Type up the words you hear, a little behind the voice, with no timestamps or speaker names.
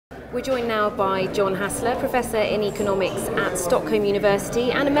We're joined now by John Hassler, Professor in Economics at Stockholm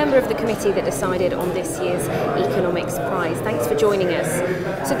University and a member of the committee that decided on this year's Economics Prize. Thanks for joining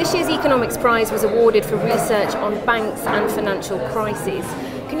us. So this year's Economics Prize was awarded for research on banks and financial crises.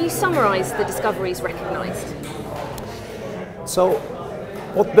 Can you summarise the discoveries recognised? So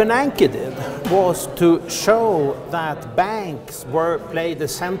what Bernanke did was to show that banks played a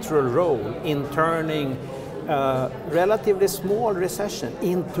central role in turning relatively small recession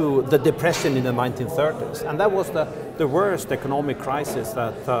into the depression in the 1930s, and that was the worst economic crisis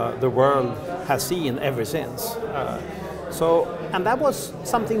that the world has seen ever since. And that was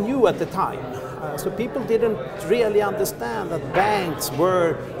something new at the time. So people didn't really understand that banks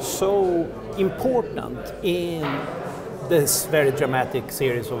were so important in this very dramatic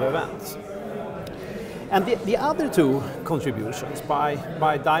series of events. And the other two contributions by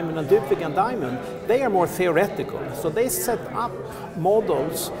Diamond and Diamond, they are more theoretical. So they set up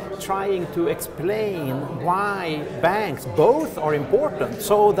models trying to explain why banks both are important,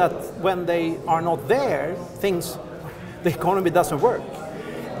 so that when they are not there, the economy doesn't work,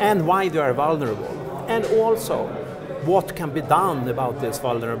 and why they are vulnerable, and also what can be done about this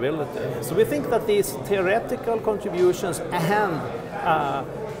vulnerability. So we think that these theoretical contributions and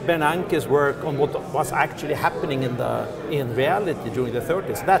Bernanke's work on what was actually happening in reality during the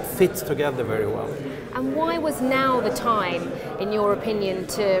 30s, that fits together very well. And why was now the time, in your opinion,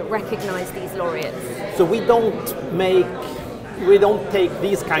 to recognise these laureates? So we don't take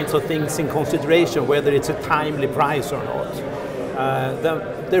these kinds of things in consideration, whether it's a timely prize or not.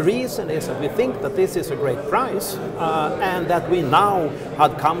 The reason is that we think that this is a great prize, and that we now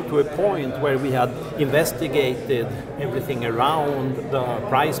had come to a point where we had investigated everything around the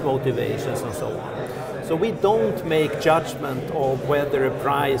prize motivations and so on. So we don't make judgment of whether a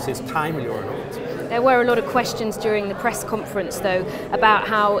prize is timely or not. There were a lot of questions during the press conference, though, about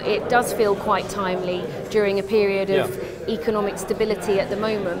how it does feel quite timely during a period of economic stability at the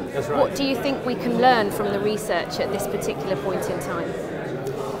moment. That's right. What do you think we can learn from the research at this particular point in time?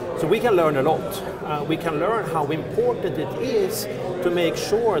 So we can learn a lot. We can learn how important it is to make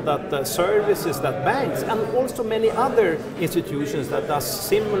sure that the services that banks and also many other institutions that does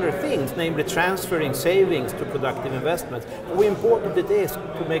similar things, namely transferring savings to productive investments, how important it is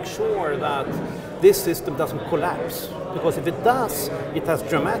to make sure that this system doesn't collapse. Because if it does, it has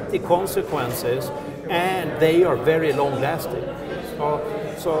dramatic consequences, and they are very long-lasting.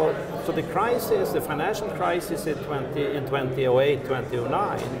 So the crisis, the financial crisis in 2008,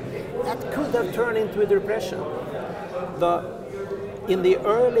 2009, that could have turned into a depression. In the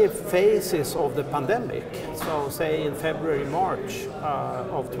early phases of the pandemic, so say in February, March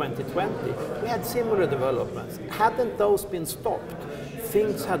of 2020, we had similar developments. Hadn't those been stopped,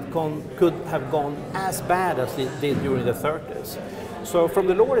 things could have gone as bad as they did during the 30s. So from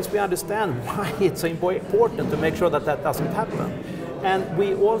the laureates we understand why it's important to make sure that that doesn't happen. And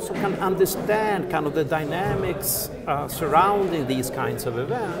we also can understand kind of the dynamics surrounding these kinds of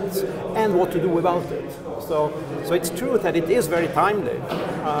events and what to do about it. So it's true that it is very timely,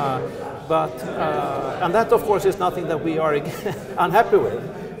 and that of course is nothing that we are unhappy with,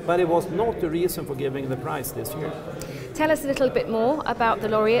 but it was not the reason for giving the prize this year. Tell us a little bit more about the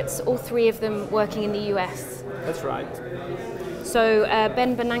laureates, all three of them working in the US. That's right. So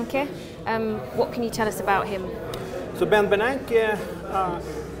Ben Bernanke, what can you tell us about him? So Ben Bernanke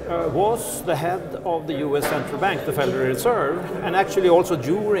was the head of the US Central Bank, the Federal Reserve, and actually also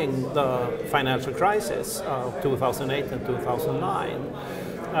during the financial crisis of 2008 and 2009.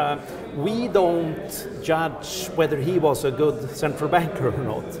 We don't judge whether he was a good central banker or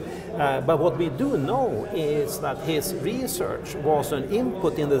not, but what we do know is that his research was an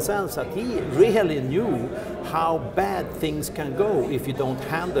input in the sense that he really knew how bad things can go if you don't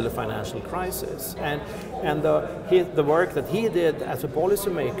handle a financial crisis. And the work that he did as a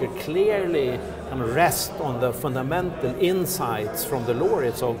policymaker clearly rests on the fundamental insights from the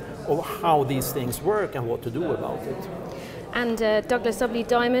laureates of how these things work and what to do about it. And Douglas W.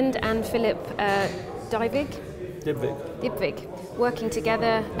 Diamond and Philip Dybvig, working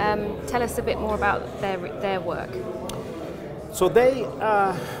together. Tell us a bit more about their work. So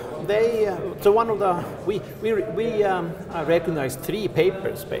we recognized three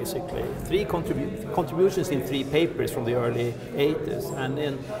papers, basically, three contributions in three papers from the early 80s, and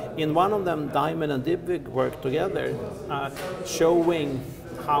in one of them Diamond and Dybvig worked together, showing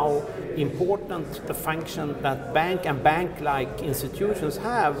how important the function that bank and bank-like institutions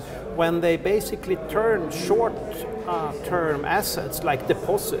have when they basically turn short-term assets like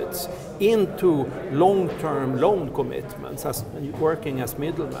deposits into long-term loan commitments, as working as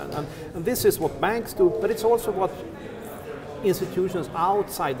middlemen. And this is what banks do, but it's also what institutions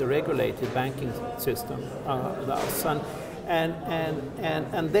outside the regulated banking system does.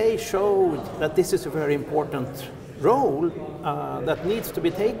 And they showed that this is a very important role that needs to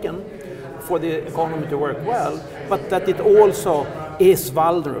be taken for the economy to work well, but that it also is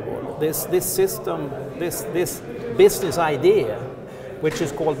vulnerable. This system, this business idea, which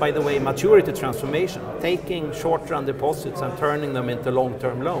is called, by the way, maturity transformation, taking short-run deposits and turning them into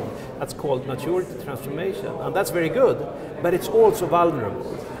long-term loan. That's called maturity transformation, and that's very good, but it's also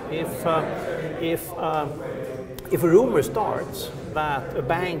vulnerable. If a rumor starts that a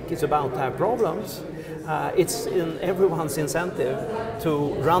bank is about to have problems, it's in everyone's incentive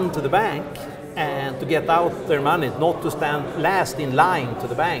to run to the bank and to get out their money, not to stand last in line to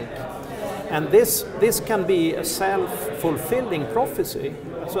the bank. And this can be a self-fulfilling prophecy,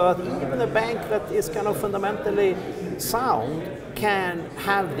 so that even a bank that is kind of fundamentally sound can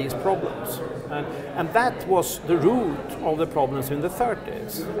have these problems. And that was the root of the problems in the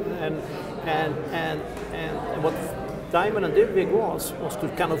 30s. And what Diamond and Dybvig was to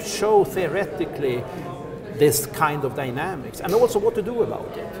kind of show theoretically this kind of dynamics, and also what to do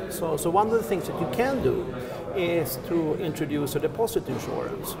about it. So one of the things that you can do is to introduce a deposit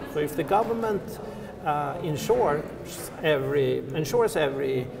insurance. So if the government insures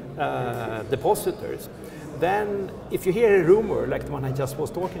every depositors, then if you hear a rumor like the one I just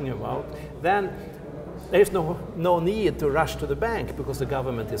was talking about, then there's no need to rush to the bank because the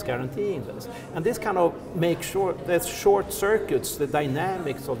government is guaranteeing this. And this kind of makes sure that short circuits the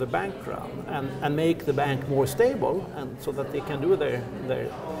dynamics of the bank run and make the bank more stable, and so that they can do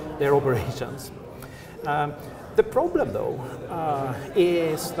their operations. The problem, though,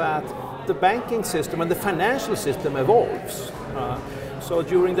 is that the banking system and the financial system evolves. So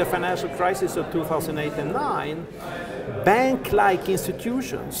during the financial crisis of 2008 and 2009, bank-like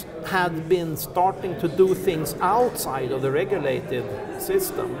institutions had been starting to do things outside of the regulated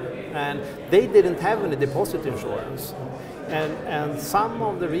system, and they didn't have any deposit insurance. And some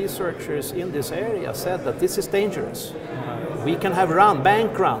of the researchers in this area said that this is dangerous. We can have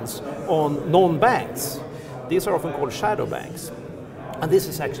bank runs on non-banks. These are often called shadow banks. And this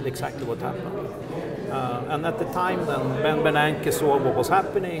is actually exactly what happened. And at the time then, Ben Bernanke saw what was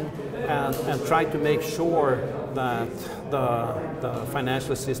happening and tried to make sure that the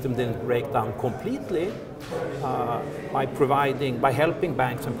financial system didn't break down completely by helping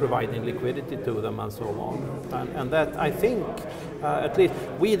banks and providing liquidity to them and so on. And that, I think, at least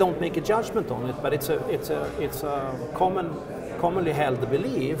we don't make a judgment on it, but it's a commonly held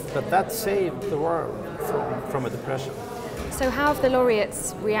belief that saved the world from a depression. So how have the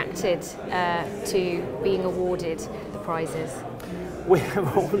laureates reacted to being awarded the prizes? We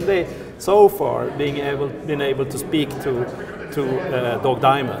have only so far been able to speak to Dog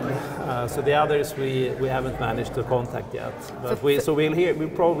Diamond. So the others we haven't managed to contact yet. But we'll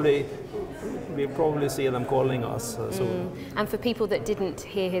probably see them calling us soon. And for people that didn't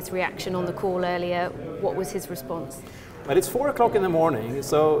hear his reaction on the call earlier, what was his response? Well, it's 4 o'clock in the morning,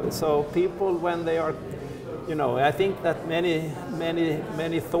 so people, when they are, I think that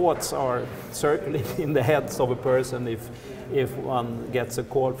many thoughts are circling in the heads of a person if one gets a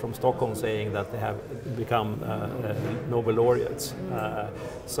call from Stockholm saying that they have become Nobel laureates.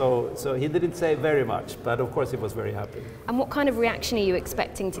 So he didn't say very much, but of course he was very happy. And what kind of reaction are you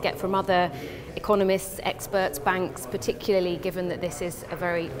expecting to get from other economists, experts, banks, particularly given that this is a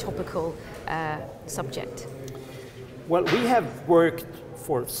very topical subject? Well, we have worked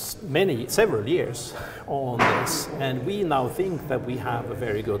for several years on this, and we now think that we have a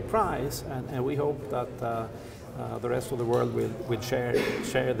very good prize, and we hope that the rest of the world will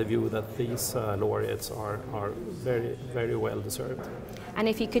share the view that these laureates are very, very well deserved. And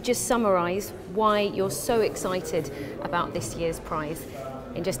if you could just summarize why you're so excited about this year's prize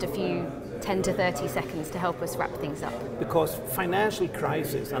in just a few 10 to 30 seconds to help us wrap things up. Because financial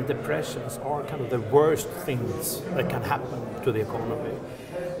crisis and depressions are kind of the worst things that can happen to the economy.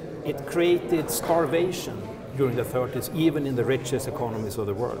 It created starvation during the 30s, even in the richest economies of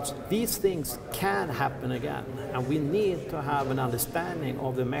the world. These things can happen again, and we need to have an understanding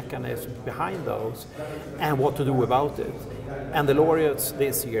of the mechanisms behind those and what to do about it. And the laureates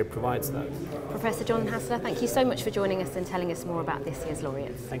this year provides that. Professor John Hassler, thank you so much for joining us and telling us more about this year's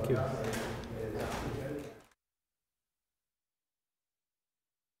laureates. Thank you.